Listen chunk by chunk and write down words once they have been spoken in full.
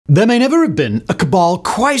There may never have been a cabal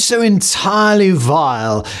quite so entirely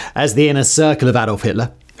vile as the inner circle of Adolf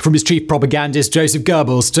Hitler. From his chief propagandist Joseph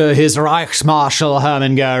Goebbels to his Reichsmarschall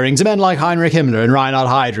Hermann Göring to men like Heinrich Himmler and Reinhard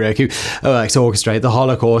Heydrich who worked to orchestrate the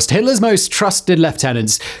Holocaust, Hitler's most trusted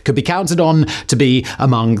lieutenants could be counted on to be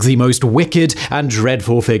among the most wicked and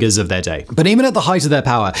dreadful figures of their day. But even at the height of their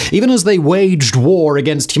power, even as they waged war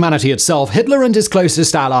against humanity itself, Hitler and his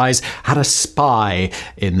closest allies had a spy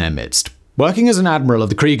in their midst. Working as an admiral of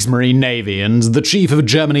the Kriegsmarine Navy and the chief of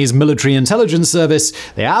Germany's military intelligence service,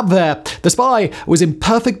 the Abwehr, the spy was in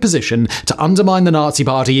perfect position to undermine the Nazi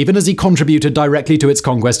Party even as he contributed directly to its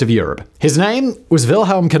conquest of Europe. His name was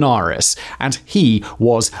Wilhelm Canaris, and he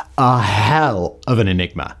was a hell of an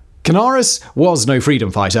enigma. Canaris was no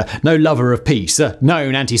freedom fighter, no lover of peace, a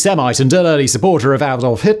known anti-Semite and an early supporter of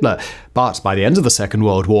Adolf Hitler. But by the end of the Second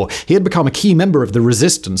World War, he had become a key member of the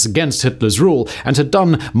resistance against Hitler's rule and had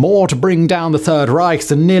done more to bring down the Third Reich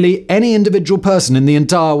than nearly any individual person in the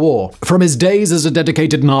entire war. From his days as a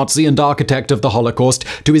dedicated Nazi and architect of the Holocaust,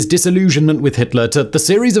 to his disillusionment with Hitler, to the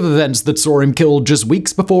series of events that saw him killed just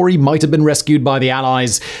weeks before he might have been rescued by the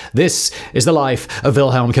Allies, this is the life of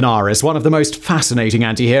Wilhelm Canaris, one of the most fascinating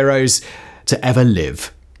anti-heroes to ever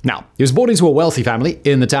live. Now, he was born into a wealthy family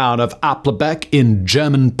in the town of Applerbeck in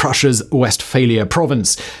German Prussia's Westphalia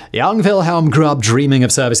province. Young Wilhelm grew up dreaming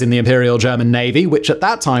of service in the Imperial German Navy, which at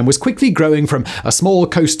that time was quickly growing from a small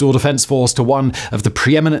coastal defense force to one of the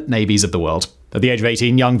preeminent navies of the world. At the age of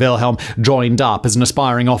 18, young Wilhelm joined up as an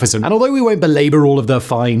aspiring officer, and although we won't belabor all of the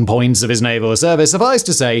fine points of his naval service, suffice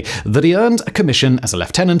to say that he earned a commission as a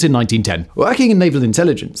lieutenant in 1910. Working in naval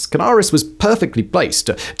intelligence, Canaris was perfectly placed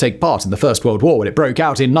to take part in the First World War when it broke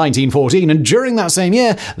out in 1914, and during that same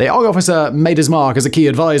year, the young officer made his mark as a key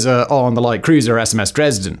advisor on the light cruiser SMS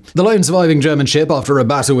Dresden. The lone surviving German ship after a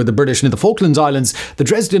battle with the British near the Falkland Islands, the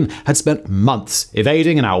Dresden had spent months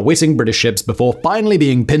evading and outwitting British ships before finally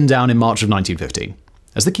being pinned down in March of 1915.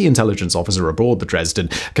 As the key intelligence officer aboard the Dresden,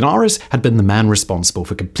 Canaris had been the man responsible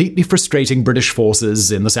for completely frustrating British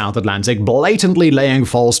forces in the South Atlantic, blatantly laying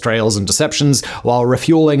false trails and deceptions while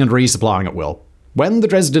refueling and resupplying at will. When the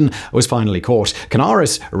Dresden was finally caught,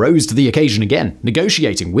 Canaris rose to the occasion again,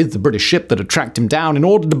 negotiating with the British ship that had tracked him down in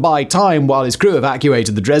order to buy time while his crew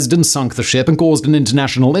evacuated the Dresden, sunk the ship, and caused an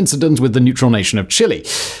international incident with the neutral nation of Chile.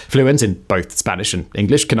 Fluent in both Spanish and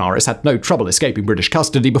English, Canaris had no trouble escaping British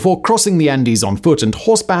custody before crossing the Andes on foot and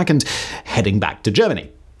horseback and heading back to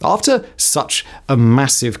Germany. After such a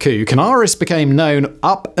massive coup, Canaris became known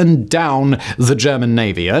up and down the German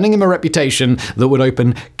Navy, earning him a reputation that would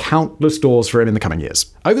open countless doors for him in the coming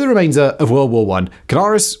years. Over the remainder of World War I,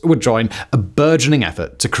 Canaris would join a burgeoning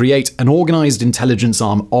effort to create an organized intelligence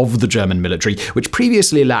arm of the German military, which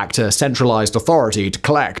previously lacked a centralized authority to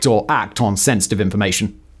collect or act on sensitive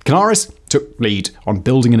information. Canaris took lead on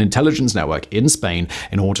building an intelligence network in Spain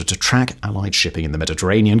in order to track Allied shipping in the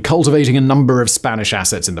Mediterranean, cultivating a number of Spanish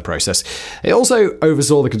assets in the process. He also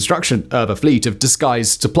oversaw the construction of a fleet of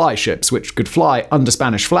disguised supply ships which could fly under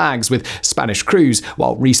Spanish flags with Spanish crews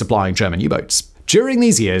while resupplying German U-boats. During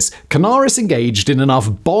these years, Canaris engaged in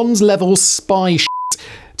enough Bond-level spy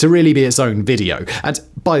to really be its own video, and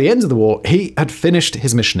by the end of the war, he had finished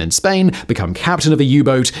his mission in Spain, become captain of a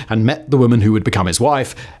U-boat, and met the woman who would become his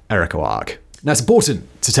wife, Erika Wag. Now, it's important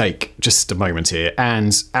to take just a moment here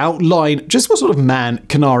and outline just what sort of man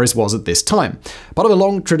Canaris was at this time. Part of a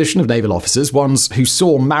long tradition of naval officers, ones who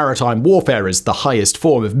saw maritime warfare as the highest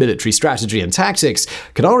form of military strategy and tactics,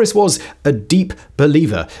 Canaris was a deep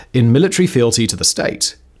believer in military fealty to the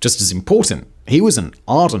state. Just as important, he was an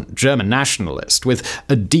ardent German nationalist with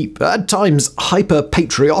a deep, at times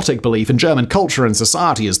hyper-patriotic belief in German culture and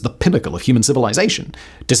society as the pinnacle of human civilization.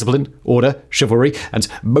 Discipline, order, chivalry, and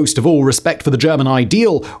most of all respect for the German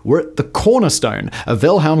ideal were at the cornerstone of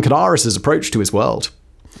Wilhelm Canaris' approach to his world.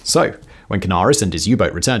 So, when Canaris and his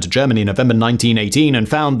U-boat returned to Germany in November 1918 and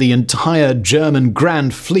found the entire German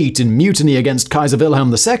Grand Fleet in mutiny against Kaiser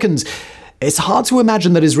Wilhelm II, it's hard to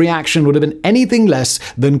imagine that his reaction would have been anything less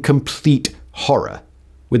than complete horror.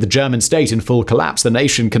 With the German state in full collapse, the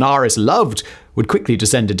nation Canaris loved would quickly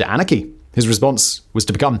descend into anarchy. His response was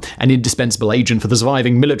to become an indispensable agent for the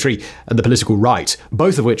surviving military and the political right,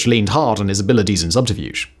 both of which leaned hard on his abilities in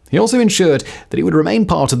subterfuge. He also ensured that he would remain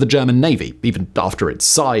part of the German Navy, even after its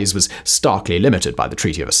size was starkly limited by the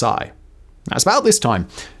Treaty of Versailles. Now, it's about this time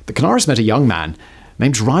that Canaris met a young man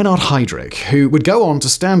named Reinhard Heydrich, who would go on to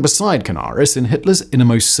stand beside Canaris in Hitler's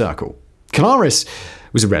innermost circle. Canaris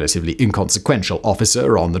was a relatively inconsequential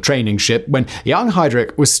officer on the training ship when young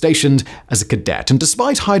Heydrich was stationed as a cadet, and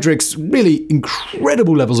despite Heydrich's really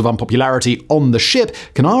incredible levels of unpopularity on the ship,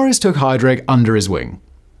 Canaris took Heydrich under his wing.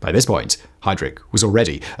 By this point, Heydrich was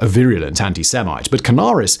already a virulent anti-Semite, but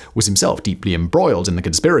Canaris was himself deeply embroiled in the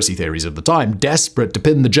conspiracy theories of the time, desperate to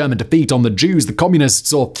pin the German defeat on the Jews, the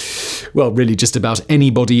communists, or, well, really just about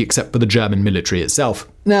anybody except for the German military itself.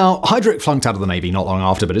 Now, Heydrich flunked out of the Navy not long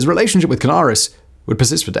after, but his relationship with Canaris would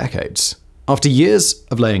persist for decades. After years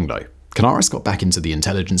of laying low, Canaris got back into the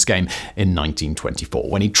intelligence game in 1924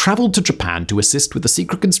 when he travelled to Japan to assist with the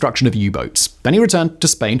secret construction of U-boats. Then he returned to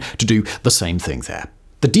Spain to do the same thing there.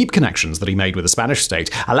 The deep connections that he made with the Spanish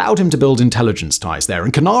state allowed him to build intelligence ties there,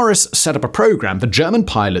 and Canaris set up a program for German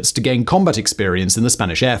pilots to gain combat experience in the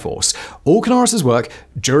Spanish Air Force. All Canaris' work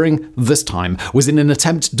during this time was in an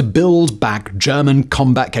attempt to build back German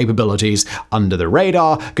combat capabilities under the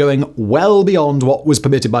radar, going well beyond what was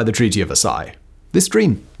permitted by the Treaty of Versailles. This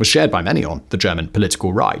dream was shared by many on the German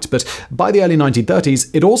political right, but by the early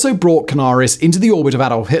 1930s, it also brought Canaris into the orbit of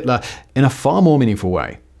Adolf Hitler in a far more meaningful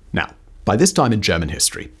way. Now, by this time in German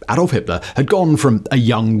history, Adolf Hitler had gone from a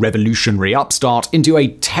young revolutionary upstart into a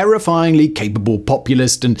terrifyingly capable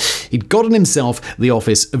populist, and he'd gotten himself the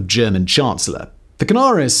office of German Chancellor. For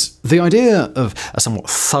Canaris, the idea of a somewhat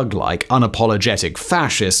thug-like, unapologetic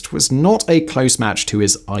fascist was not a close match to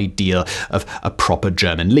his idea of a proper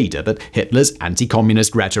German leader, but Hitler's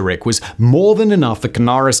anti-communist rhetoric was more than enough for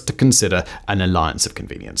Canaris to consider an alliance of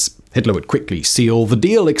convenience. Hitler would quickly seal the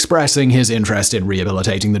deal, expressing his interest in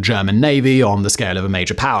rehabilitating the German Navy on the scale of a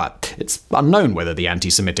major power. It's unknown whether the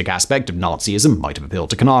anti-Semitic aspect of Nazism might have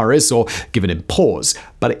appealed to Canaris or given him pause,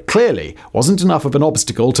 but it clearly wasn't enough of an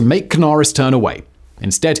obstacle to make Canaris turn away.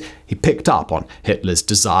 Instead, he picked up on Hitler's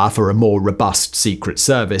desire for a more robust secret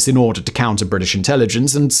service in order to counter British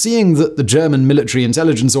intelligence, and seeing that the German military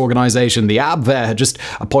intelligence organization, the Abwehr, had just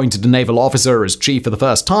appointed a naval officer as chief for the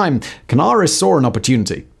first time, Canaris saw an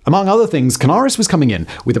opportunity. Among other things, Canaris was coming in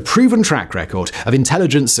with a proven track record of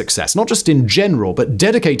intelligence success, not just in general, but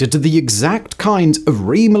dedicated to the exact kind of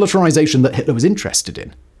remilitarization that Hitler was interested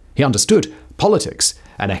in. He understood politics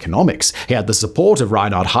and economics. He had the support of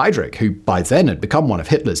Reinhard Heydrich, who by then had become one of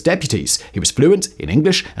Hitler's deputies. He was fluent in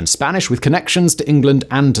English and Spanish with connections to England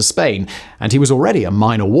and to Spain, and he was already a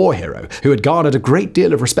minor war hero who had garnered a great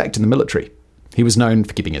deal of respect in the military. He was known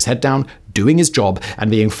for keeping his head down, doing his job,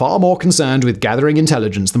 and being far more concerned with gathering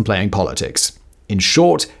intelligence than playing politics. In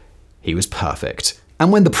short, he was perfect.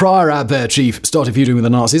 And when the prior Abwehr chief started feuding with the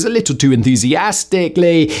Nazis a little too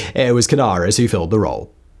enthusiastically, it was Canaris who filled the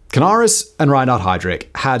role. Canaris and Reinhard Heydrich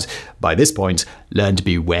had, by this point, learned to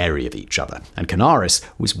be wary of each other, and Canaris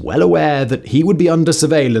was well aware that he would be under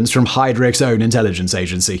surveillance from Heydrich's own intelligence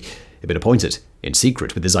agency. He'd been appointed in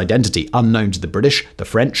secret with his identity unknown to the British, the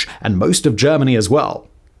French, and most of Germany as well.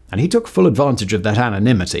 And he took full advantage of that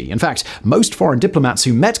anonymity. In fact, most foreign diplomats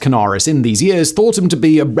who met Canaris in these years thought him to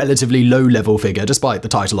be a relatively low-level figure, despite the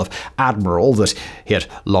title of admiral that he had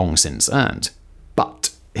long since earned. But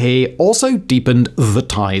he also deepened the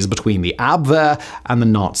ties between the Abwehr and the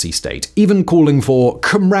Nazi state, even calling for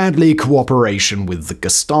comradely cooperation with the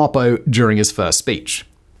Gestapo during his first speech.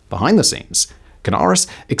 Behind the scenes, Canaris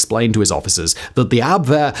explained to his officers that the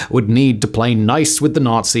Abwehr would need to play nice with the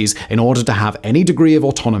Nazis in order to have any degree of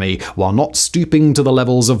autonomy while not stooping to the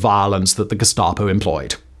levels of violence that the Gestapo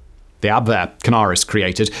employed. The Abwehr Canaris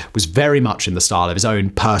created was very much in the style of his own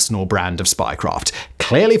personal brand of spycraft,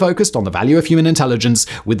 clearly focused on the value of human intelligence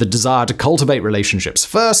with the desire to cultivate relationships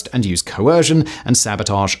first and use coercion and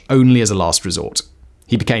sabotage only as a last resort.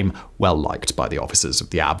 He became well-liked by the officers of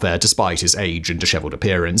the Abwehr despite his age and disheveled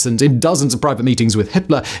appearance, and in dozens of private meetings with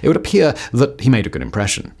Hitler, it would appear that he made a good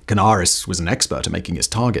impression. Canaris was an expert at making his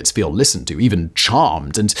targets feel listened to, even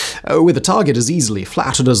charmed, and with a target as easily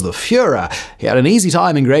flattered as the Führer, he had an easy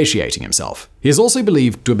time ingratiating himself. He is also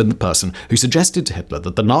believed to have been the person who suggested to Hitler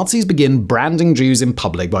that the Nazis begin branding Jews in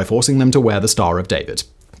public by forcing them to wear the Star of David.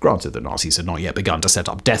 Granted, the Nazis had not yet begun to set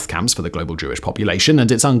up death camps for the global Jewish population,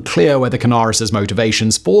 and it's unclear whether Canaris'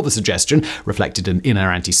 motivations for the suggestion reflected an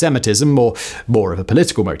inner anti-Semitism or more of a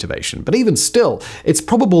political motivation. But even still, it's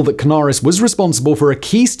probable that Canaris was responsible for a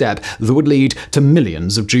key step that would lead to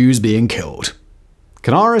millions of Jews being killed.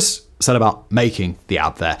 Canaris set about making the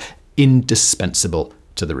Abwehr indispensable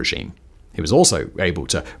to the regime. He was also able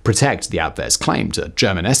to protect the Abwehr's claim to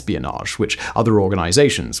German espionage, which other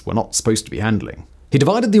organizations were not supposed to be handling. He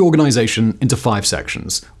divided the organization into 5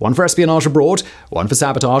 sections: one for espionage abroad, one for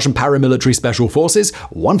sabotage and paramilitary special forces,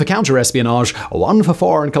 one for counter-espionage, one for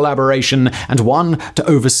foreign collaboration, and one to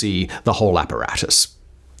oversee the whole apparatus.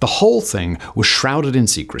 The whole thing was shrouded in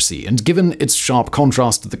secrecy, and given its sharp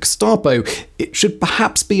contrast to the Gestapo, it should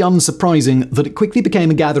perhaps be unsurprising that it quickly became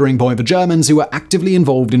a gathering point for Germans who were actively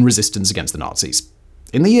involved in resistance against the Nazis.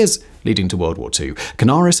 In the years leading to World War II,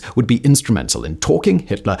 Canaris would be instrumental in talking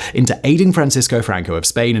Hitler into aiding Francisco Franco of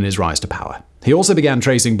Spain in his rise to power. He also began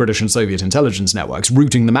tracing British and Soviet intelligence networks,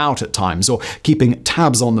 rooting them out at times, or keeping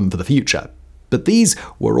tabs on them for the future. But these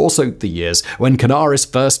were also the years when Canaris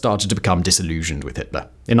first started to become disillusioned with Hitler.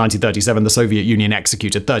 In 1937, the Soviet Union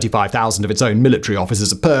executed 35,000 of its own military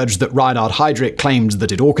officers, a purge that Reinhard Heydrich claimed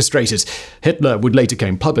that it orchestrated. Hitler would later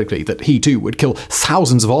claim publicly that he too would kill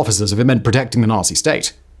thousands of officers if it meant protecting the Nazi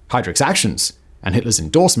state. Heydrich's actions, and Hitler's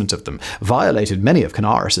endorsement of them, violated many of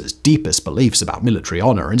Canaris' deepest beliefs about military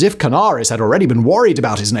honor, and if Canaris had already been worried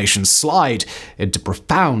about his nation's slide into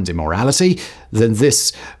profound immorality, then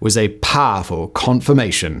this was a powerful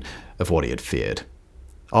confirmation of what he had feared.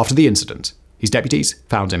 After the incident, his deputies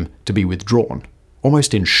found him to be withdrawn,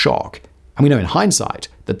 almost in shock, and we know in hindsight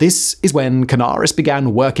that this is when Canaris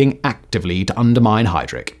began working actively to undermine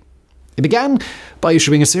Heydrich. He began by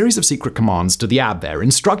issuing a series of secret commands to the Abwehr,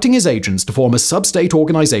 instructing his agents to form a sub-state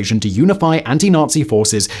organization to unify anti-Nazi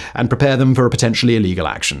forces and prepare them for potentially illegal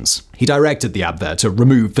actions. He directed the Abwehr to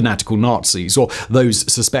remove fanatical Nazis, or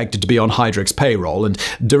those suspected to be on Heydrich's payroll, and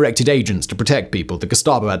directed agents to protect people the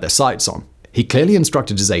Gestapo had their sights on. He clearly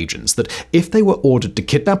instructed his agents that if they were ordered to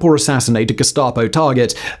kidnap or assassinate a Gestapo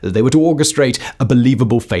target, they were to orchestrate a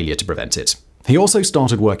believable failure to prevent it. He also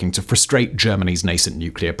started working to frustrate Germany's nascent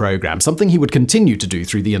nuclear program, something he would continue to do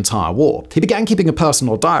through the entire war. He began keeping a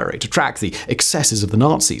personal diary to track the excesses of the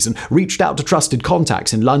Nazis and reached out to trusted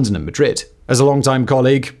contacts in London and Madrid. As a longtime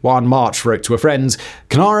colleague, Juan March, wrote to a friend,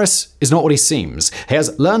 "Canaris is not what he seems. He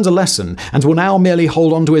has learned a lesson and will now merely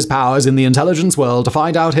hold on to his powers in the intelligence world to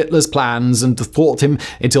find out Hitler's plans and to thwart him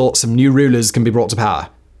until some new rulers can be brought to power."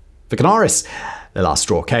 For Canaris, the last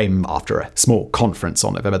straw came after a small conference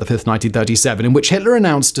on November 5, 1937, in which Hitler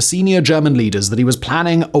announced to senior German leaders that he was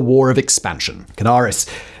planning a war of expansion. Canaris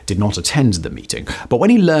did not attend the meeting, but when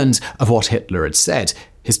he learned of what Hitler had said,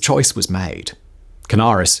 his choice was made.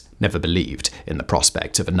 Canaris never believed in the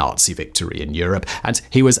prospect of a Nazi victory in Europe, and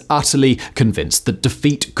he was utterly convinced that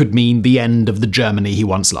defeat could mean the end of the Germany he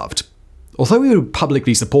once loved. Although he would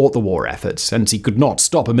publicly support the war effort, since he could not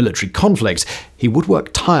stop a military conflict, he would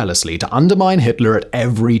work tirelessly to undermine Hitler at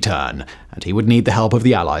every turn, and he would need the help of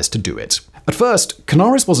the Allies to do it. At first,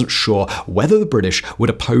 Canaris wasn't sure whether the British would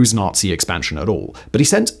oppose Nazi expansion at all, but he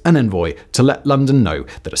sent an envoy to let London know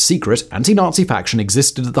that a secret anti-Nazi faction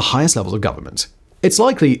existed at the highest levels of government. It's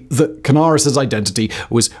likely that Canaris' identity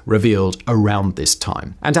was revealed around this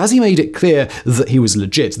time, and as he made it clear that he was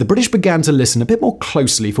legit, the British began to listen a bit more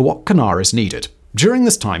closely for what Canaris needed. During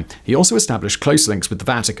this time, he also established close links with the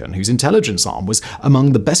Vatican, whose intelligence arm was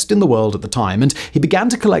among the best in the world at the time, and he began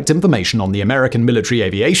to collect information on the American military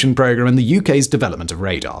aviation program and the UK's development of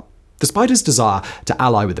radar. Despite his desire to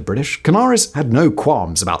ally with the British, Canaris had no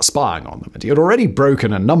qualms about spying on them, and he had already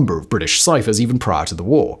broken a number of British ciphers even prior to the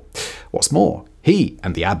war. What's more, he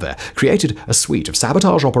and the Abwehr created a suite of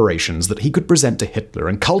sabotage operations that he could present to Hitler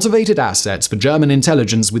and cultivated assets for German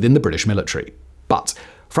intelligence within the British military. But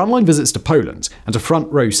frontline visits to Poland and a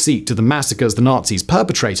front-row seat to the massacres the Nazis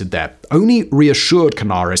perpetrated there only reassured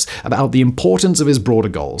Canaris about the importance of his broader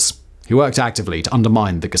goals. He worked actively to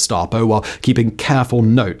undermine the Gestapo while keeping careful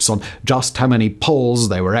notes on just how many Poles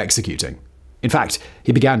they were executing. In fact,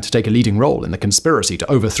 he began to take a leading role in the conspiracy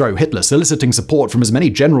to overthrow Hitler, soliciting support from as many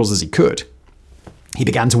generals as he could. He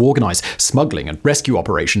began to organize smuggling and rescue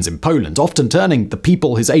operations in Poland, often turning the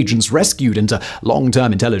people his agents rescued into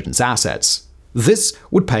long-term intelligence assets. This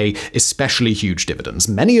would pay especially huge dividends.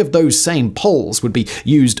 Many of those same Poles would be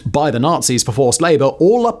used by the Nazis for forced labor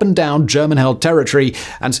all up and down German-held territory,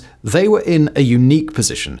 and they were in a unique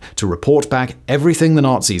position to report back everything the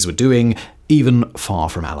Nazis were doing, even far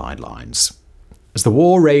from Allied lines. As the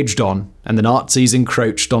war raged on and the Nazis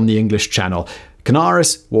encroached on the English Channel,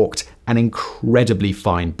 Canaris walked an incredibly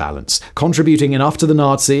fine balance, contributing enough to the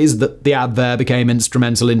Nazis that the Abwehr became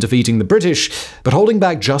instrumental in defeating the British, but holding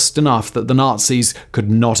back just enough that the Nazis could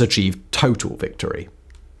not achieve total victory.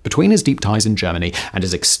 Between his deep ties in Germany and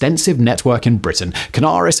his extensive network in Britain,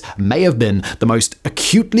 Canaris may have been the most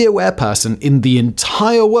acutely aware person in the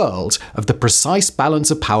entire world of the precise balance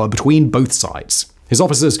of power between both sides. His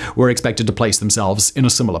officers were expected to place themselves in a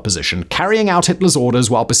similar position, carrying out Hitler's orders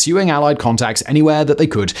while pursuing Allied contacts anywhere that they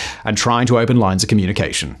could and trying to open lines of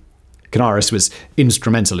communication. Canaris was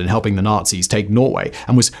instrumental in helping the Nazis take Norway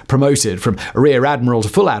and was promoted from rear admiral to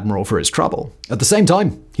full admiral for his trouble. At the same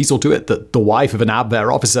time, he saw to it that the wife of an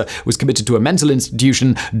Abwehr officer was committed to a mental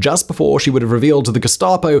institution just before she would have revealed to the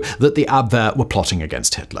Gestapo that the Abwehr were plotting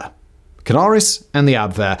against Hitler. Canaris and the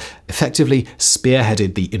Abwehr effectively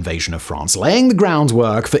spearheaded the invasion of France, laying the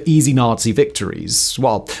groundwork for easy Nazi victories,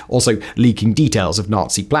 while also leaking details of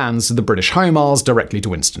Nazi plans to the British Home Office directly to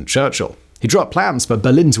Winston Churchill. He drew up plans for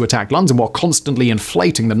Berlin to attack London while constantly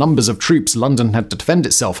inflating the numbers of troops London had to defend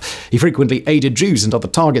itself. He frequently aided Jews and other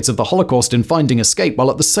targets of the Holocaust in finding escape, while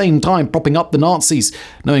at the same time propping up the Nazis,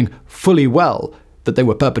 knowing fully well that they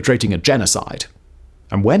were perpetrating a genocide.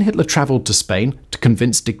 And when Hitler travelled to Spain to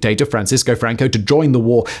convince dictator Francisco Franco to join the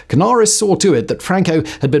war, Canaris saw to it that Franco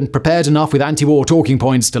had been prepared enough with anti-war talking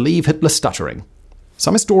points to leave Hitler stuttering.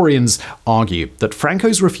 Some historians argue that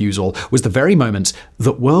Franco's refusal was the very moment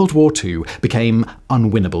that World War II became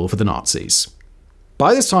unwinnable for the Nazis.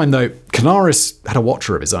 By this time, though, Canaris had a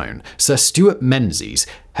watcher of his own, Sir Stuart Menzies,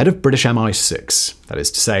 head of British MI6, that is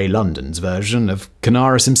to say, London's version of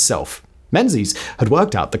Canaris himself. Menzies had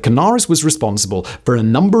worked out that Canaris was responsible for a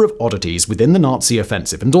number of oddities within the Nazi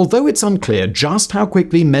offensive, and although it's unclear just how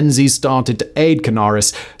quickly Menzies started to aid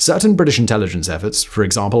Canaris, certain British intelligence efforts, for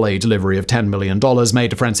example a delivery of $10 million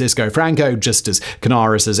made to Francisco Franco just as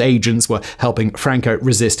Canaris's agents were helping Franco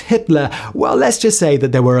resist Hitler, well, let's just say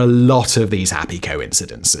that there were a lot of these happy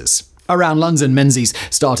coincidences. Around London, Menzies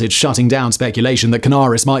started shutting down speculation that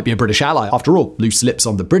Canaris might be a British ally. After all, loose lips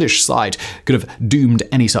on the British side could have doomed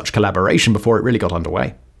any such collaboration before it really got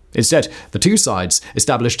underway. Instead, the two sides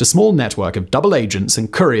established a small network of double agents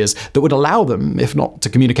and couriers that would allow them, if not to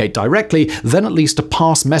communicate directly, then at least to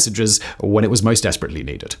pass messages when it was most desperately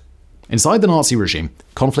needed. Inside the Nazi regime,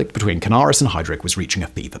 conflict between Canaris and Heydrich was reaching a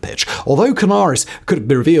fever pitch. Although Canaris could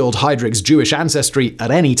have revealed Heydrich's Jewish ancestry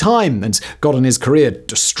at any time and gotten his career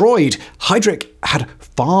destroyed, Heydrich had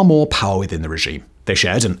far more power within the regime. They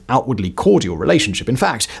shared an outwardly cordial relationship. In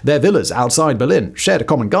fact, their villas outside Berlin shared a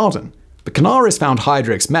common garden. But Canaris found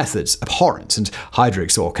Heydrich's methods abhorrent, and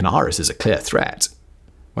Heydrich saw Canaris as a clear threat.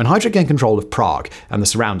 When Heydrich gained control of Prague and the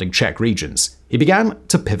surrounding Czech regions, he began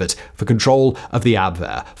to pivot for control of the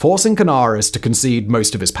Abwehr, forcing Canaris to concede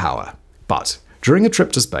most of his power. But during a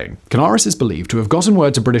trip to Spain, Canaris is believed to have gotten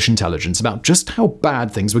word to British intelligence about just how bad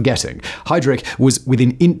things were getting. Heydrich was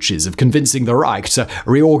within inches of convincing the Reich to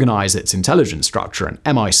reorganize its intelligence structure, and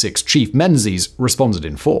MI6 chief Menzies responded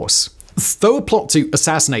in force. Though a plot to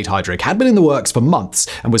assassinate Heydrich had been in the works for months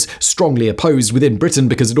and was strongly opposed within Britain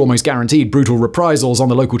because it almost guaranteed brutal reprisals on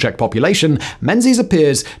the local Czech population, Menzies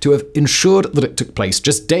appears to have ensured that it took place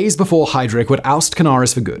just days before Heydrich would oust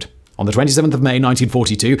Canaris for good. On the 27th of May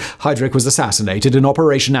 1942, Heydrich was assassinated in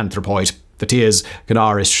Operation Anthropoid. The tears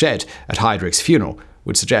Canaris shed at Heydrich's funeral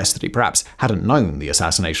would suggest that he perhaps hadn't known the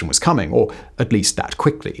assassination was coming, or at least that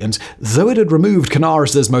quickly, and though it had removed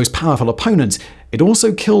Canaris's most powerful opponent, it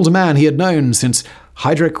also killed a man he had known, since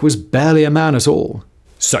Heydrich was barely a man at all.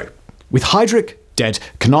 So, with Heydrich dead,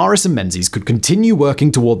 Canaris and Menzies could continue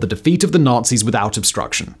working toward the defeat of the Nazis without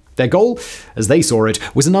obstruction. Their goal, as they saw it,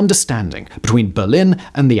 was an understanding between Berlin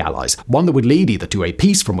and the Allies, one that would lead either to a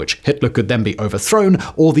peace from which Hitler could then be overthrown,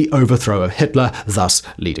 or the overthrow of Hitler, thus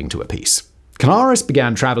leading to a peace. Canaris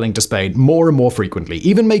began travelling to Spain more and more frequently,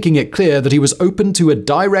 even making it clear that he was open to a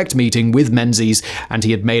direct meeting with Menzies, and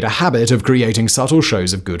he had made a habit of creating subtle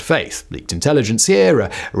shows of good faith, leaked intelligence here,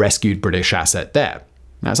 a rescued British asset there.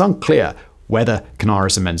 Now, it's unclear whether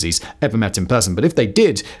Canaris and Menzies ever met in person, but if they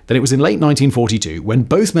did, then it was in late 1942 when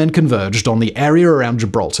both men converged on the area around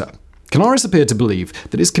Gibraltar. Canaris appeared to believe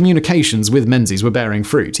that his communications with Menzies were bearing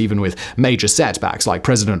fruit, even with major setbacks like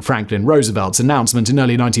President Franklin Roosevelt's announcement in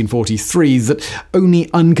early 1943 that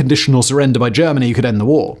only unconditional surrender by Germany could end the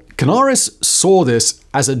war. Canaris saw this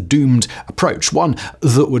as a doomed approach, one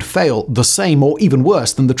that would fail the same or even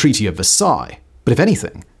worse than the Treaty of Versailles. But if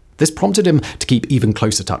anything, this prompted him to keep even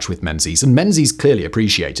closer touch with Menzies, and Menzies clearly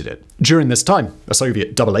appreciated it. During this time, a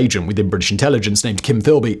Soviet double agent within British intelligence named Kim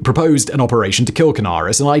Philby proposed an operation to kill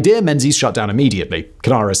Canaris, an idea Menzies shut down immediately.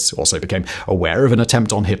 Canaris also became aware of an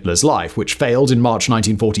attempt on Hitler's life, which failed in March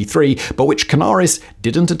 1943, but which Canaris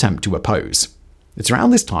didn't attempt to oppose. It's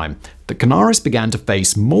around this time that Canaris began to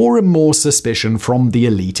face more and more suspicion from the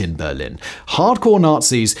elite in Berlin. Hardcore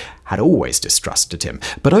Nazis had always distrusted him,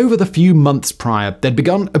 but over the few months prior, they'd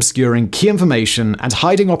begun obscuring key information and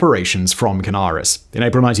hiding operations from Canaris. In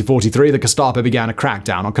April 1943, the Gestapo began a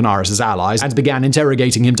crackdown on Canaris' allies and began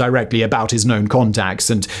interrogating him directly about his known contacts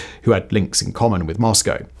and who had links in common with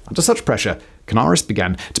Moscow. Under such pressure, Canaris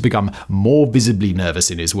began to become more visibly nervous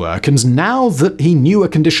in his work, and now that he knew a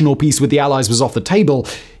conditional peace with the Allies was off the table,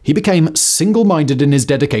 he became single-minded in his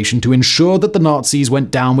dedication to ensure that the Nazis went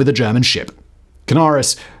down with a German ship.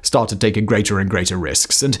 Canaris started taking greater and greater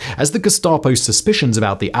risks, and as the Gestapo's suspicions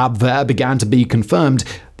about the Abwehr began to be confirmed,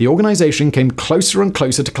 the organization came closer and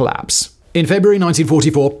closer to collapse. In February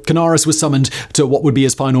 1944, Canaris was summoned to what would be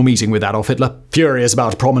his final meeting with Adolf Hitler. Furious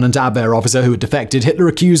about a prominent Abwehr officer who had defected, Hitler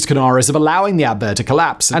accused Canaris of allowing the Abwehr to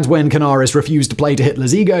collapse, and when Canaris refused to play to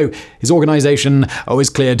Hitler's ego, his organization was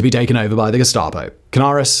cleared to be taken over by the Gestapo.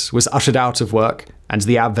 Canaris was ushered out of work, and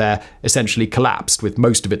the Abwehr essentially collapsed, with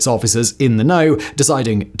most of its officers in the know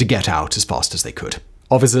deciding to get out as fast as they could.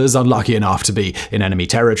 Officers unlucky enough to be in enemy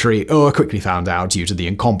territory were quickly found out due to the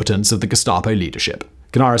incompetence of the Gestapo leadership.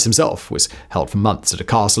 Canaris himself was held for months at a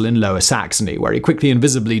castle in Lower Saxony, where he quickly and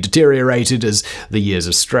visibly deteriorated as the years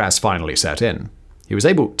of stress finally set in. He was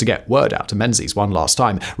able to get word out to Menzies one last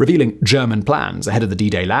time, revealing German plans ahead of the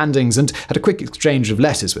D-Day landings, and had a quick exchange of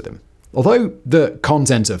letters with him. Although the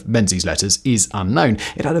content of Menzies' letters is unknown,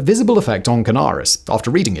 it had a visible effect on Canaris.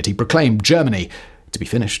 After reading it, he proclaimed Germany to be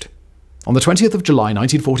finished. On the 20th of July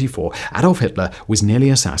 1944, Adolf Hitler was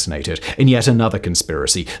nearly assassinated in yet another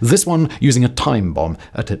conspiracy, this one using a time bomb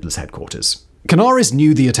at Hitler's headquarters. Canaris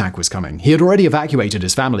knew the attack was coming. He had already evacuated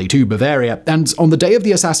his family to Bavaria, and on the day of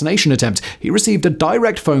the assassination attempt, he received a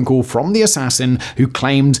direct phone call from the assassin who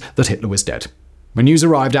claimed that Hitler was dead. When news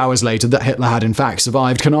arrived hours later that Hitler had in fact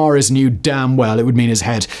survived, Canaris knew damn well it would mean his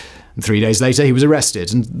head. 3 days later, he was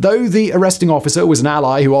arrested, and though the arresting officer was an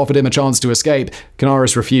ally who offered him a chance to escape,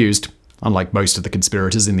 Canaris refused. Unlike most of the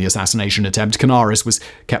conspirators in the assassination attempt, Canaris was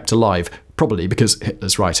kept alive, probably because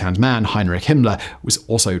Hitler's right-hand man, Heinrich Himmler, was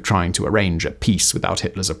also trying to arrange a peace without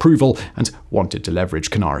Hitler's approval and wanted to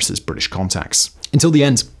leverage Canaris's British contacts. Until the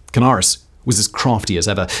end, Canaris was as crafty as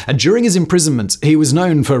ever, and during his imprisonment, he was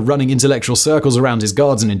known for running intellectual circles around his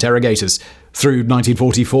guards and interrogators. Through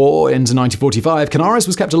 1944 into 1945, Canaris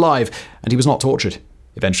was kept alive, and he was not tortured.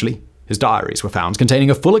 Eventually, his diaries were found containing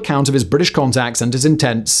a full account of his British contacts and his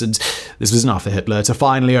intents, and this was enough for Hitler to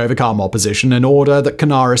finally overcome opposition and order that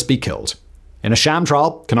Canaris be killed. In a sham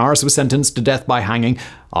trial, Canaris was sentenced to death by hanging,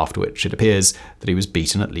 after which it appears that he was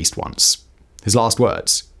beaten at least once. His last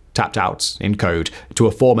words, tapped out in code to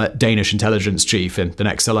a former Danish intelligence chief in the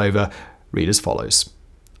next cell over, read as follows: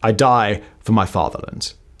 "I die for my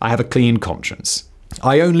fatherland. I have a clean conscience.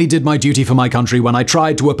 I only did my duty for my country when I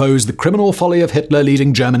tried to oppose the criminal folly of Hitler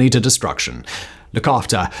leading Germany to destruction. Look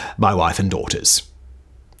after my wife and daughters."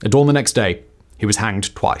 At dawn the next day, he was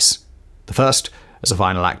hanged twice. The first as a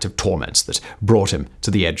final act of torment that brought him to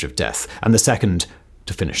the edge of death, and the second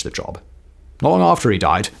to finish the job. Not long after he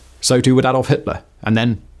died, so too would Adolf Hitler, and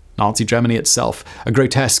then Nazi Germany itself, a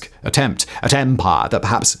grotesque attempt at empire that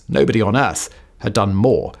perhaps nobody on earth had done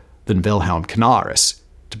more than Wilhelm Canaris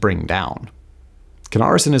to bring down.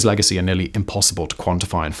 Canaris and his legacy are nearly impossible to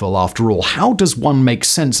quantify in full. After all, how does one make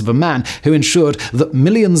sense of a man who ensured that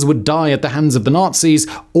millions would die at the hands of the Nazis,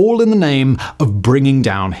 all in the name of bringing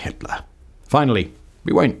down Hitler? Finally,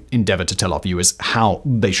 we won't endeavour to tell our viewers how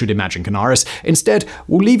they should imagine Canaris. Instead,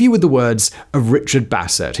 we'll leave you with the words of Richard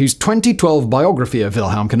Bassett, whose 2012 biography of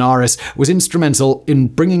Wilhelm Canaris was instrumental in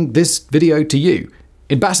bringing this video to you.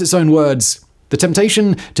 In Bassett's own words, "The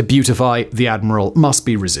temptation to beautify the Admiral must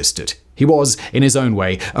be resisted. He was, in his own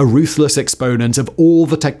way, a ruthless exponent of all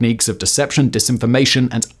the techniques of deception, disinformation,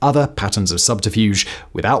 and other patterns of subterfuge,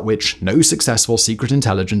 without which no successful secret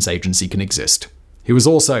intelligence agency can exist. He was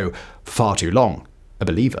also, for far too long, a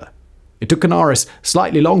believer. It took Canaris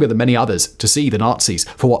slightly longer than many others to see the Nazis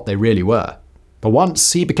for what they really were. But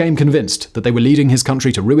once he became convinced that they were leading his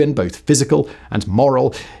country to ruin, both physical and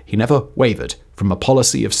moral, he never wavered from a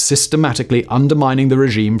policy of systematically undermining the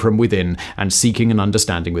regime from within and seeking an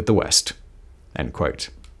understanding with the West." End quote.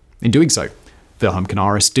 In doing so, Wilhelm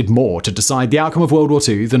Canaris did more to decide the outcome of World War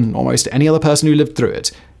II than almost any other person who lived through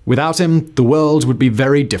it. Without him, the world would be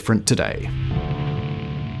very different today.